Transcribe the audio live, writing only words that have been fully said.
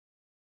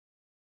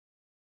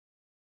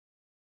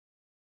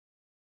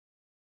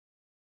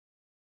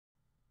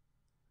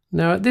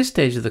Now at this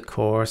stage of the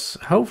course,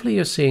 hopefully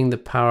you're seeing the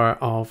power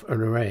of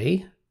an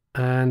array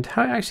and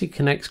how it actually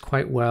connects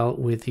quite well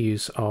with the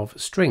use of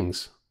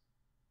strings,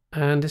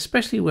 and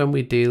especially when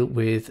we deal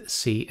with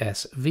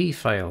CSV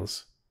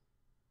files.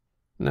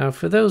 Now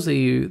for those of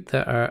you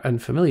that are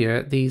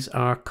unfamiliar, these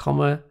are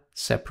comma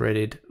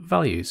separated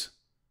values.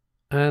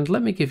 And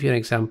let me give you an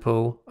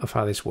example of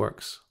how this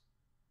works.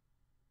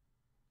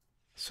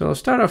 So I'll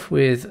start off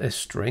with a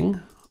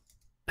string,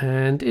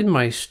 and in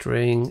my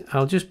string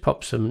I'll just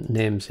pop some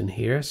names in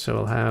here. So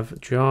I'll have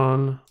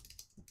John,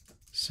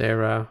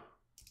 Sarah,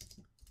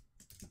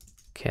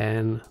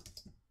 Ken,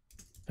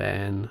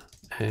 Ben,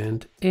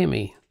 and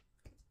Amy.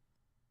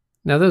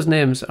 Now those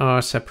names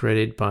are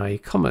separated by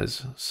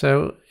commas.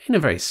 So in a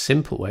very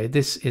simple way,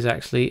 this is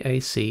actually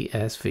a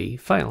CSV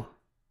file.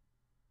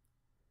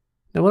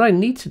 Now what I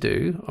need to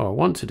do, or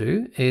want to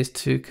do, is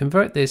to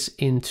convert this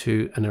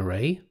into an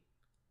array.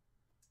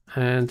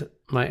 And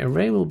my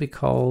array will be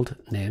called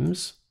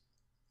names.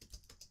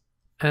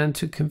 And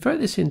to convert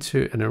this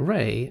into an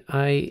array,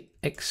 I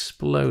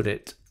explode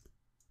it.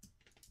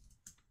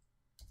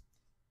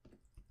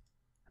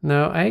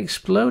 Now I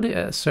explode it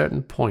at a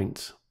certain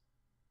point.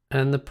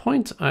 And the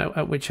point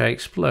at which I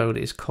explode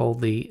is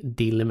called the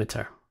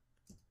delimiter.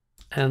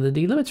 And the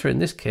delimiter in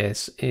this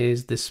case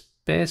is the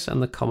space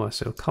and the comma.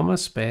 So comma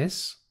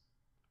space.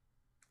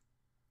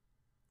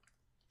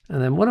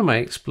 And then what am I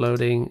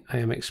exploding? I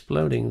am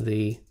exploding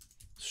the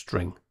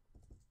string.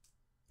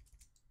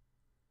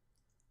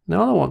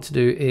 Now all I want to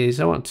do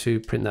is I want to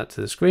print that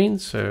to the screen.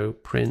 So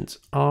print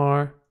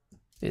R,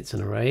 it's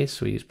an array,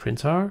 so we use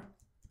print R,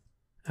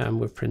 and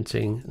we're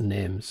printing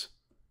names.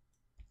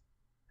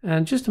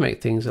 And just to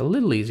make things a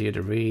little easier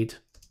to read,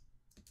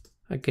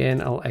 again,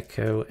 I'll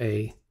echo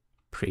a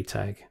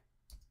pre-tag.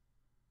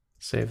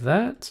 Save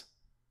that,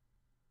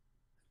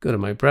 go to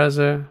my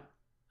browser,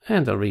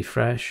 and I'll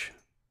refresh.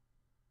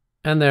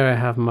 And there I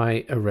have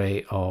my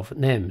array of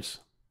names.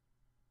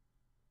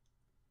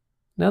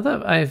 Now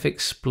that I've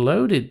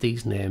exploded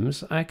these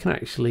names, I can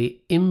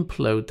actually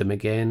implode them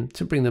again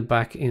to bring them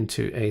back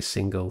into a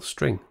single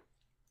string.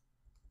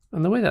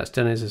 And the way that's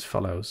done is as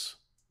follows.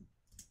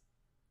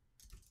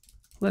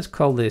 Let's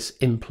call this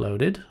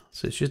imploded.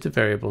 So it's just a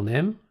variable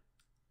name,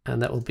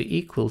 and that will be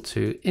equal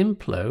to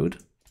implode.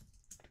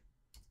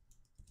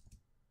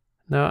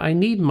 Now I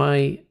need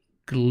my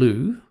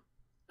glue,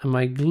 and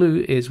my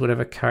glue is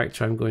whatever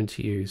character I'm going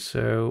to use.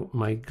 So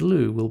my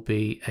glue will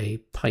be a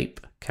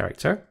pipe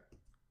character.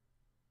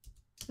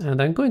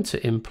 And I'm going to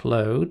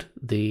implode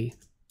the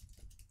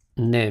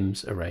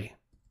names array.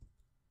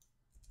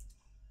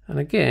 And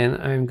again,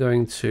 I'm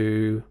going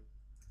to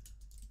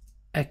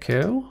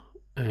echo,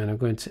 and I'm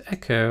going to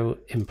echo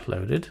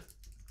imploded.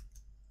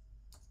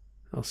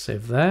 I'll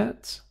save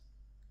that,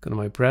 go to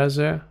my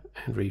browser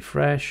and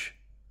refresh.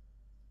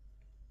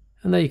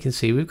 And there you can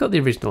see we've got the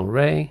original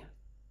array,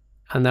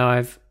 and now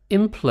I've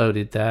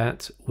imploded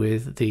that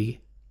with the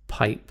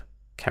pipe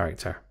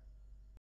character.